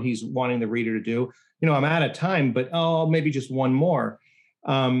exactly what he's wanting the reader to do. I'm out of time, but maybe just one more.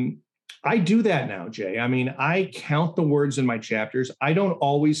 I do that now, Jay. I mean, I count the words in my chapters. I don't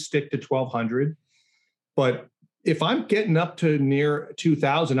always stick to 1,200, but if I'm getting up to near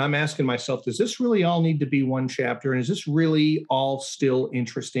 2,000, I'm asking myself, does this really all need to be one chapter? And is this really all still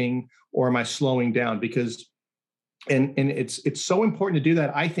interesting, or am I slowing down? Because And it's so important to do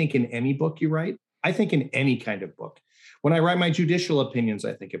that, I think, in any book you write. I think in any kind of book. When I write my judicial opinions,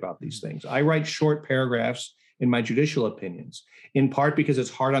 I think about these things. I write short paragraphs in my judicial opinions, in part because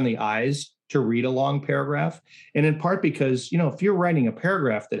it's hard on the eyes to read a long paragraph, and in part because, if you're writing a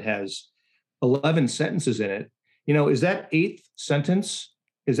paragraph that has 11 sentences in it, is that 8th sentence,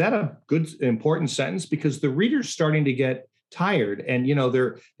 is that a good, important sentence? Because the reader's starting to get tired, and,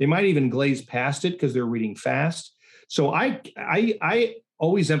 they might even glaze past it because they're reading fast. So I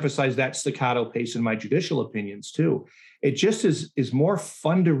always emphasize that staccato pace in my judicial opinions too. It just is more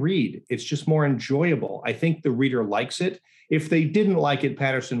fun to read. It's just more enjoyable. I think the reader likes it. If they didn't like it,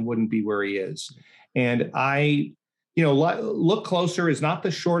 Patterson wouldn't be where he is. And Look Closer is not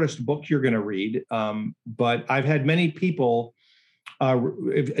the shortest book you're going to read, but I've had many people.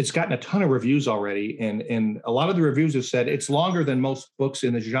 It's gotten a ton of reviews already, and a lot of the reviews have said it's longer than most books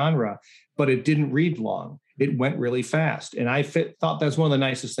in the genre, but it didn't read long. It went really fast. And I thought that's one of the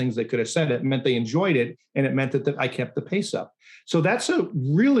nicest things they could have said. It meant they enjoyed it, and it meant that I kept the pace up. So that's a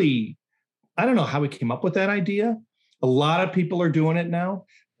really, I don't know how we came up with that idea. A lot of people are doing it now,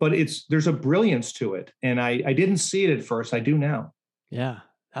 but there's a brilliance to it. And I didn't see it at first. I do now. Yeah.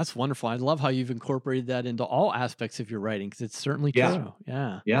 That's wonderful. I love how you've incorporated that into all aspects of your writing, because it's certainly true.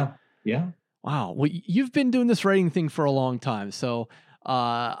 Yeah. Wow. Well, you've been doing this writing thing for a long time. So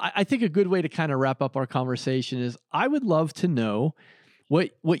I think a good way to kind of wrap up our conversation is I would love to know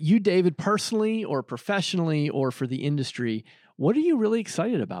what you, David, personally or professionally or for the industry, What are you really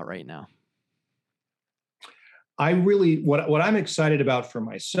excited about right now? What I'm excited about for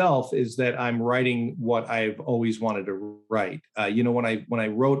myself is that I'm writing what I've always wanted to write. When I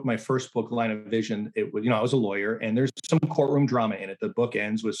wrote my first book, Line of Vision, it was, I was a lawyer, and there's some courtroom drama in it. The book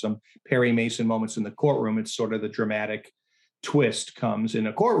ends with some Perry Mason moments in the courtroom. It's sort of the dramatic twist comes in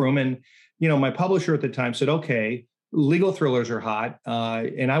a courtroom. And, my publisher at the time said, okay, legal thrillers are hot.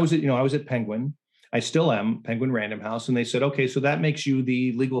 And I was at Penguin. I still am, Penguin Random House. And they said, okay, so that makes you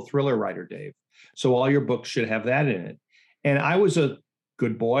the legal thriller writer, Dave. So all your books should have that in it. And I was a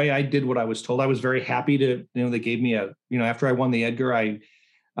good boy. I did what I was told. I was very happy to, they gave me after I won the Edgar,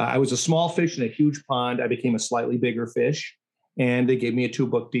 I was a small fish in a huge pond. I became a slightly bigger fish, and they gave me a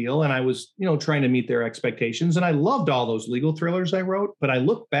 2-book deal. And I was, trying to meet their expectations. And I loved all those legal thrillers I wrote. But I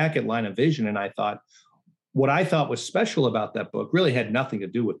looked back at Line of Vision and I thought, what I thought was special about that book really had nothing to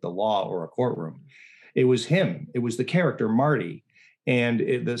do with the law or a courtroom. It was him. It was the character, Marty.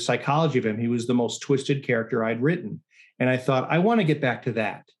 And the psychology of him. He was the most twisted character I'd written. And I thought, I want to get back to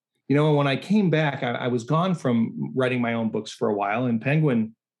that. And when I came back, I was gone from writing my own books for a while. And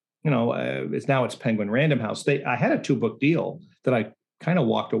Penguin, it's Penguin Random House. I had a 2-book deal that I kind of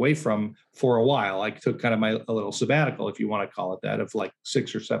walked away from for a while. I took kind of a little sabbatical, if you want to call it that, of like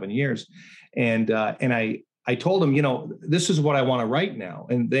 6 or 7 years. And I told them, this is what I want to write now.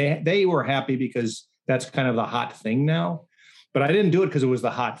 And they were happy because that's kind of the hot thing now. But I didn't do it because it was the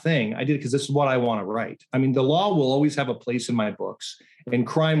hot thing. I did it because this is what I want to write. I mean, the law will always have a place in my books, and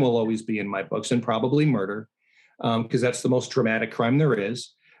crime will always be in my books, and probably murder, because that's the most dramatic crime there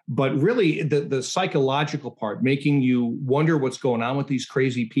is. But really, the psychological part, making you wonder what's going on with these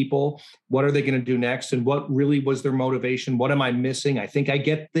crazy people. What are they going to do next? And what really was their motivation? What am I missing? I think I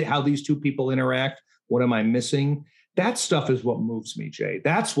get how these two people interact. What am I missing? That stuff is what moves me, Jay.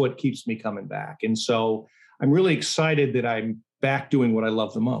 That's what keeps me coming back. And so I'm really excited that I'm back doing what I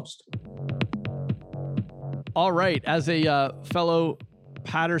love the most. All right. As a fellow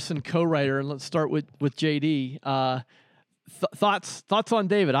Patterson co-writer, and let's start with JD. Thoughts on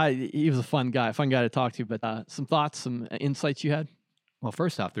David? He was a fun guy to talk to, but some thoughts, some insights you had? Well,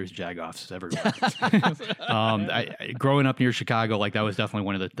 first off, there's jagoffs everywhere. Growing up near Chicago, that was definitely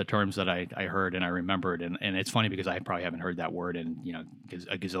one of the terms that I heard and I remembered. And it's funny because I probably haven't heard that word in,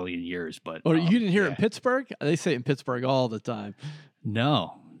 a gazillion years. But you didn't hear it in Pittsburgh? They say it in Pittsburgh all the time.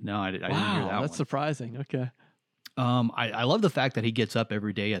 No, I didn't hear that. That's surprising. Okay. I love the fact that he gets up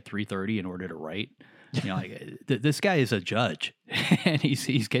every day at 3:30 in order to write. This guy is a judge, and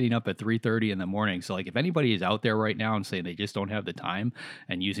he's getting up at 3:30 in the morning. So if anybody is out there right now and saying they just don't have the time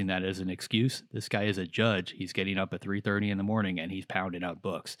and using that as an excuse, this guy is a judge. He's getting up at 3:30 in the morning and he's pounding out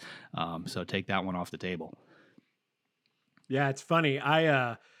books. So take that one off the table. Yeah, it's funny.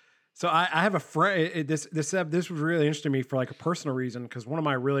 I have a friend. This was really interesting to me for a personal reason, because one of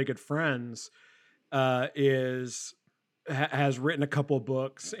my really good friends has written a couple of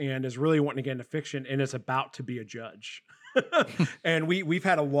books and is really wanting to get into fiction and is about to be a judge. And we've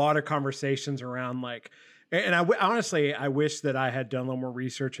had a lot of conversations around and honestly, I wish that I had done a little more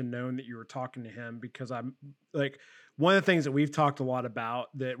research and known that you were talking to him, because I'm one of the things that we've talked a lot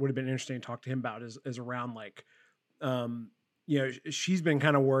about that would have been interesting to talk to him about is around she's been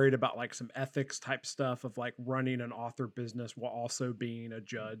kind of worried about some ethics type stuff of running an author business while also being a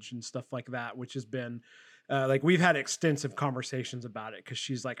judge and stuff like that, which has been we've had extensive conversations about it, because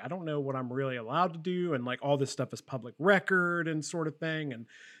she's I don't know what I'm really allowed to do, and all this stuff is public record and sort of thing.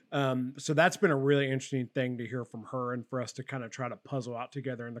 And so that's been a really interesting thing to hear from her and for us to kind of try to puzzle out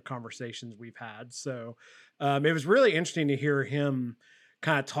together in the conversations we've had. So it was really interesting to hear him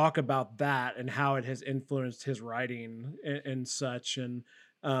kind of talk about that and how it has influenced his writing and such. And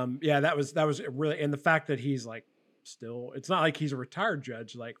that was really, and the fact that he's still, it's not like he's a retired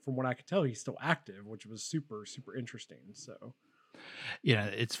judge. From what I could tell, he's still active, which was super, super interesting. So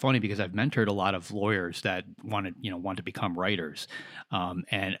it's funny because I've mentored a lot of lawyers that want to become writers.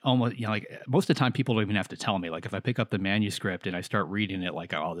 And almost, most of the time people don't even have to tell me. If I pick up the manuscript and I start reading it,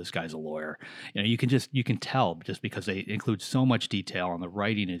 oh, this guy's a lawyer, you can tell just because they include so much detail and the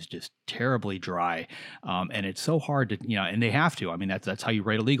writing is just terribly dry. And it's so hard to, and they have to, that's how you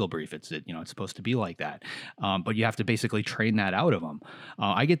write a legal brief. It's supposed to be like that. But you have to basically train that out of them.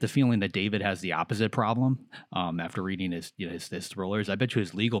 I get the feeling that David has the opposite problem after reading his thrillers. I bet you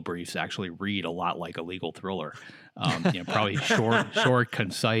his legal briefs actually read a lot like a legal thriller. Probably short,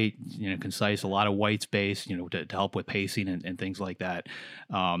 concise, a lot of white space, to help with pacing and things like that.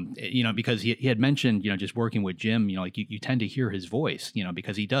 Because he had mentioned, just working with Jim, like you tend to hear his voice,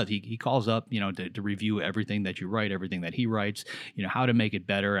 because he does. He calls up, to review everything that you write, everything that he writes, how to make it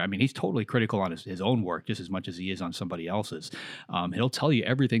better. I mean, he's totally critical on his own work just as much as he is on somebody else's. He'll tell you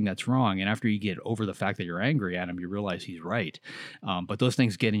everything that's wrong, and after you get over the fact that you're angry at him, you realize he's right. But those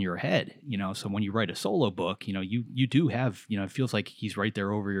things get in your head, so when you write a solo book, you do have, it feels like he's right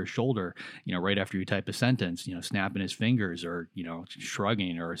there over your shoulder, right after you type a sentence, snapping his fingers or,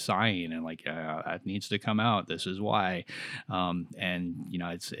 shrugging or sighing and like, that needs to come out. This is why.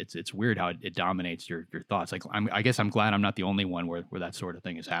 It's weird how it dominates your thoughts. Like, I guess I'm glad I'm not the only one where that sort of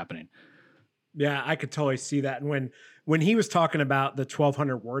thing is happening. Yeah, I could totally see that. And when he was talking about the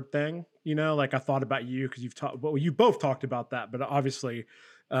 1,200 word thing, like I thought about you because you both talked about that, but obviously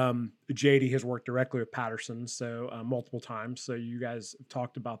JD has worked directly with Patterson, so multiple times. So you guys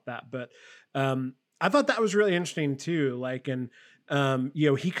talked about that, but I thought that was really interesting too. Like, and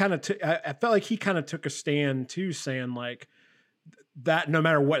he kind of I felt like he kind of took a stand too, saying like that no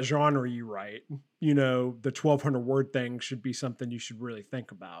matter what genre you write, the 1,200 word thing should be something you should really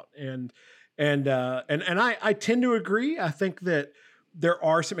think about. And I tend to agree. I think that there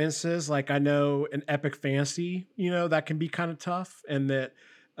are some instances, like I know in epic fantasy, that can be kind of tough, and that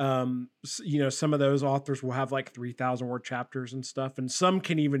some of those authors will have like 3,000 word chapters and stuff, and some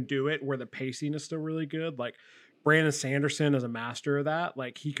can even do it where the pacing is still really good. Like Brandon Sanderson is a master of that.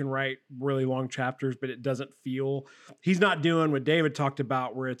 Like he can write really long chapters, but it doesn't feel, he's not doing what David talked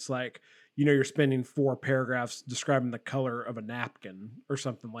about where it's like, you're spending 4 paragraphs describing the color of a napkin or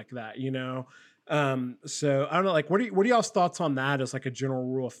something like that, So I don't know, like, what are y'all's thoughts on that as like a general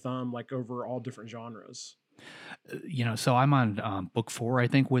rule of thumb, like over all different genres? So I'm on book 4, I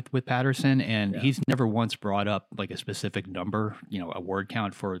think, with Patterson, and he's never once brought up like a specific number, a word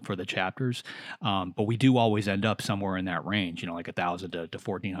count for the chapters. But we do always end up somewhere in that range, like 1,000 to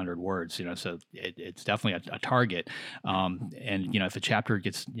 1,400 words, so it's definitely a target. And, if a chapter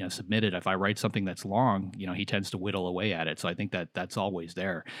gets, submitted, if I write something that's long, he tends to whittle away at it. So I think that's always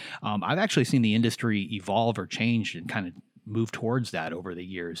there. I've actually seen the industry evolve or change and kind of move towards that over the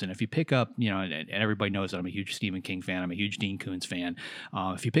years. And if you pick up, and everybody knows that I'm a huge Stephen King fan, I'm a huge Dean Koontz fan.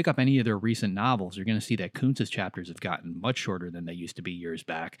 If you pick up any of their recent novels, you're going to see that Koontz's chapters have gotten much shorter than they used to be years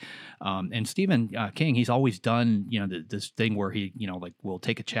back. And Stephen King, he's always done, this thing where he, will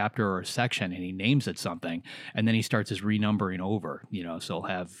take a chapter or a section and he names it something, and then he starts his renumbering over, so he'll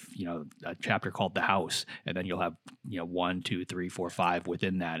have, a chapter called The House, and then you'll have, 1, 2, 3, 4, 5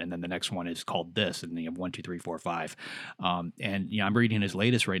 within that. And then the next one is called this, and then you have 1, 2, 3, 4, 5. And I'm reading his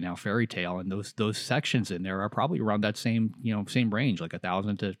latest right now, Fairy Tale, and those sections in there are probably around that same range, like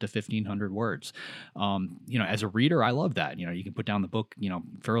 1,000 to 1,500 words. As a reader, I love that. You can put down the book,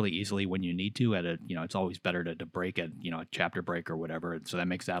 fairly easily when you need to. It's always better to break a chapter break or whatever, so that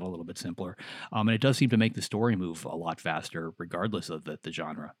makes that a little bit simpler. And it does seem to make the story move a lot faster, regardless of the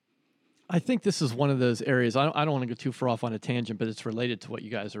genre. I think this is one of those areas. I don't want to go too far off on a tangent, but it's related to what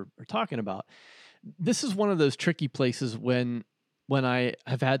you guys are talking about. This is one of those tricky places when I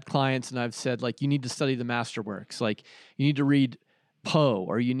have had clients and I've said, like, you need to study the masterworks. Like, you need to read Poe,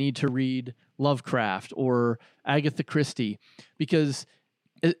 or you need to read Lovecraft or Agatha Christie, because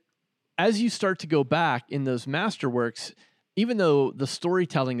as you start to go back in those masterworks, even though the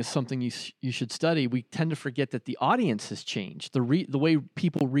storytelling is something you should study, we tend to forget that the audience has changed. The way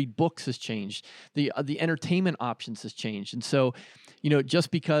people read books has changed. The entertainment options has changed. And so,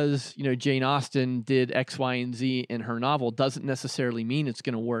 just because, Jane Austen did X, Y, and Z in her novel doesn't necessarily mean it's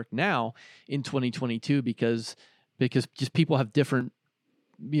going to work now in 2022 because just people have different,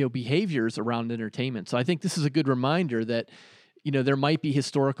 behaviors around entertainment. So I think this is a good reminder that, there might be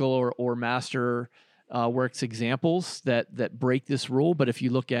historical or master works examples that break this rule. But if you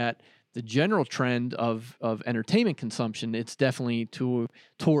look at the general trend of entertainment consumption, it's definitely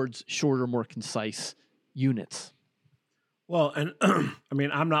towards shorter, more concise units. Well, and I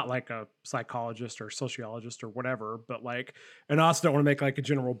mean, I'm not like a psychologist or sociologist or whatever, but like, and I also don't want to make like a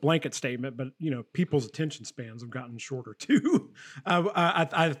general blanket statement, but people's attention spans have gotten shorter too.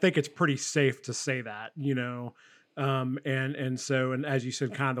 I think it's pretty safe to say that, and so, and as you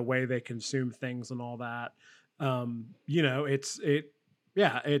said, kind of the way they consume things and all that, and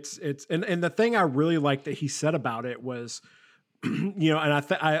the thing I really liked that he said about it was, and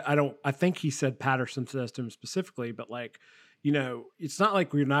I think he said Patterson says to him specifically, but like, it's not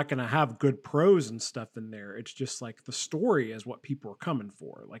like we're not going to have good prose and stuff in there. It's just like the story is what people are coming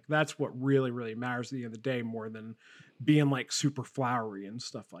for. Like that's what really, really matters at the end of the day, more than being like super flowery and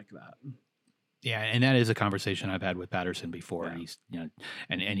stuff like that. Yeah, and that is a conversation I've had with Patterson before. Yeah. He's,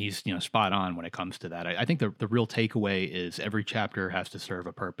 and he's, spot on when it comes to that. I think the real takeaway is every chapter has to serve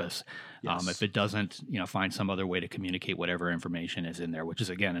a purpose. Yes. If it doesn't, find some other way to communicate whatever information is in there, which is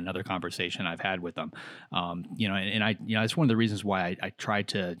again another conversation I've had with them. It's one of the reasons why I try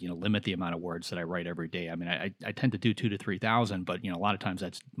to, limit the amount of words that I write every day. I mean, I tend to do 2,000 to 3,000, but a lot of times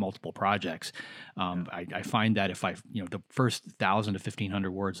that's multiple projects. I find that if the first 1,000 to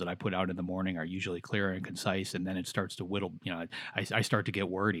 1,500 words that I put out in the morning are usually clear and concise, and then it starts to whittle. I start to get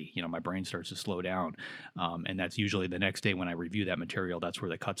wordy. My brain starts to slow down, and that's usually the next day when I review that material. That's where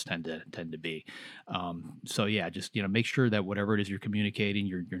the cuts tend to be. So yeah, just make sure that whatever it is you're communicating,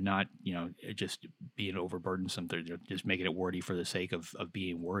 you're not just being overburdensome. Just making it wordy for the sake of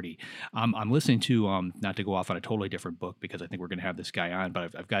being wordy. I'm listening to not to go off on a totally different book because I think we're going to have this guy on,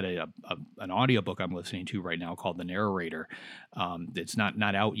 but I've got an audio book I'm listening to right now called The Narrator. It's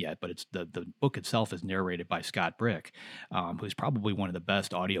not out yet, but it's the book itself is narrated by Scott Brick, who's probably one of the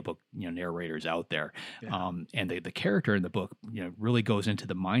best audiobook narrators out there. Yeah. And the character in the book really goes into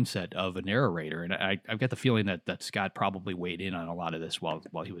the mindset of a narrator, and I've got the feeling that Scott probably weighed in on a lot of this while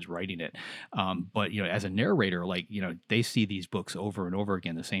he was writing it. But as a narrator, they see these books over and over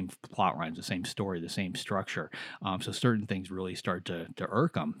again, the same plot lines, the same story, the same structure. So certain things really start to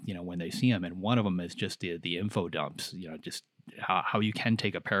irk them, when they see them, and one of them is just the info dumps, just how you can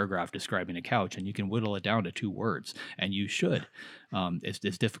take a paragraph describing a couch and you can whittle it down to 2 words, and you should. It's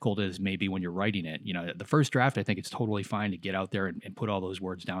as difficult as maybe when you're writing it. The first draft, I think it's totally fine to get out there and put all those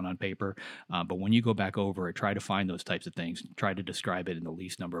words down on paper. But when you go back over it, try to find those types of things, try to describe it in the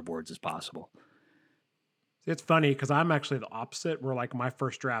least number of words as possible. It's funny because I'm actually the opposite, where my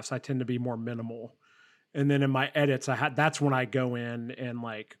first drafts, I tend to be more minimal. And then in my edits, that's when I go in and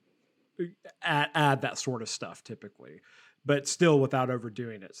add that sort of stuff typically, but still without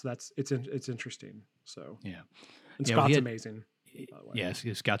overdoing it. So it's interesting. So yeah, and Scott's amazing. Yes,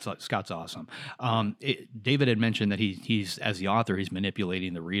 Scott's awesome. David had mentioned that he's as the author, he's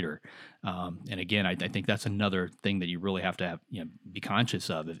manipulating the reader. And again, I think that's another thing that you really have to be conscious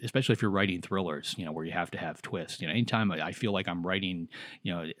of, especially if you're writing thrillers, where you have to have twists. Anytime I feel like I'm writing,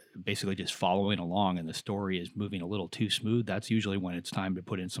 basically just following along and the story is moving a little too smooth, that's usually when it's time to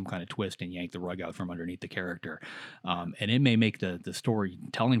put in some kind of twist and yank the rug out from underneath the character. And it may make the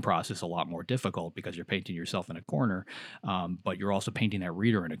storytelling process a lot more difficult because you're painting yourself in a corner, but you're also painting that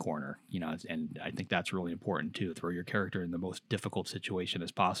reader in a corner, and I think that's really important too. Throw your character in the most difficult situation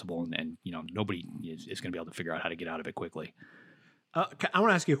as possible, and nobody is going to be able to figure out how to get out of it quickly. I want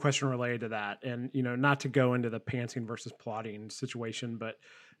to ask you a question related to that, and not to go into the pantsing versus plotting situation, but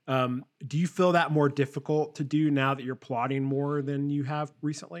do you feel that more difficult to do now that you're plotting more than you have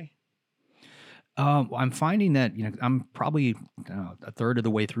recently? I'm finding that I'm probably a third of the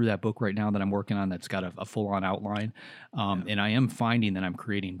way through that book right now that I'm working on. That's got a full-on outline, and I am finding that I'm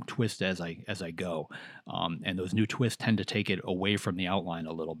creating twists as I go, and those new twists tend to take it away from the outline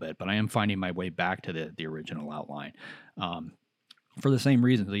a little bit. But I am finding my way back to the original outline. For the same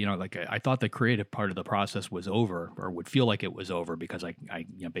reasons, I thought the creative part of the process was over, or would feel like it was over, because I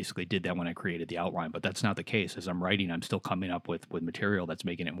basically did that when I created the outline. But that's not the case. As I'm writing, I'm still coming up with material that's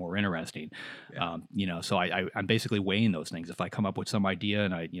making it more interesting. Yeah. So I'm basically weighing those things. If I come up with some idea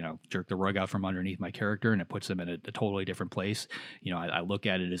and I jerk the rug out from underneath my character and it puts them in a totally different place, I look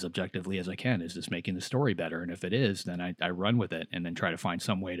at it as objectively as I can. Is this making the story better? And if it is, then I run with it and then try to find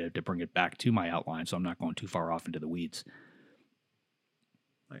some way to bring it back to my outline, so I'm not going too far off into the weeds.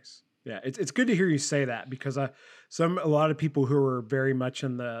 Nice. Yeah, it's good to hear you say that, because a lot of people who are very much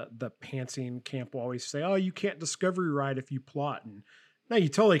in the pantsing camp will always say, "Oh, you can't discovery write if you plot." And no, you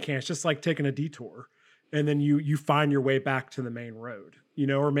totally can. It's just like taking a detour, and then you find your way back to the main road,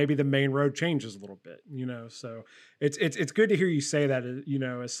 or maybe the main road changes a little bit, So it's good to hear you say that,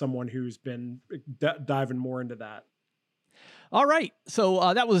 as someone who's been diving more into that. All right.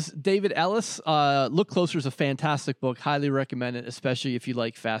 So that was David Ellis. Look Closer is a fantastic book. Highly recommend it, especially if you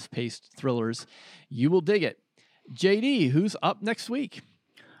like fast-paced thrillers. You will dig it. JD, who's up next week?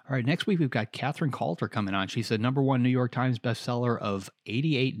 All right. Next week, we've got Catherine Coulter coming on. She's a #1 New York Times bestseller of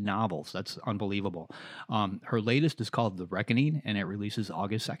 88 novels. That's unbelievable. Her latest is called The Reckoning, and it releases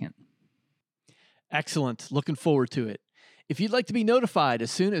August 2nd. Excellent. Looking forward to it. If you'd like to be notified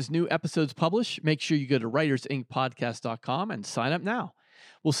as soon as new episodes publish, make sure you go to writersincpodcast.com and sign up now.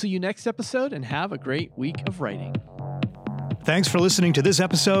 We'll see you next episode, and have a great week of writing. Thanks for listening to this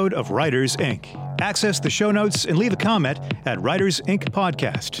episode of Writers Inc. Access the show notes and leave a comment at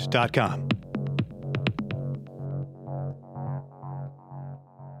writersincpodcast.com.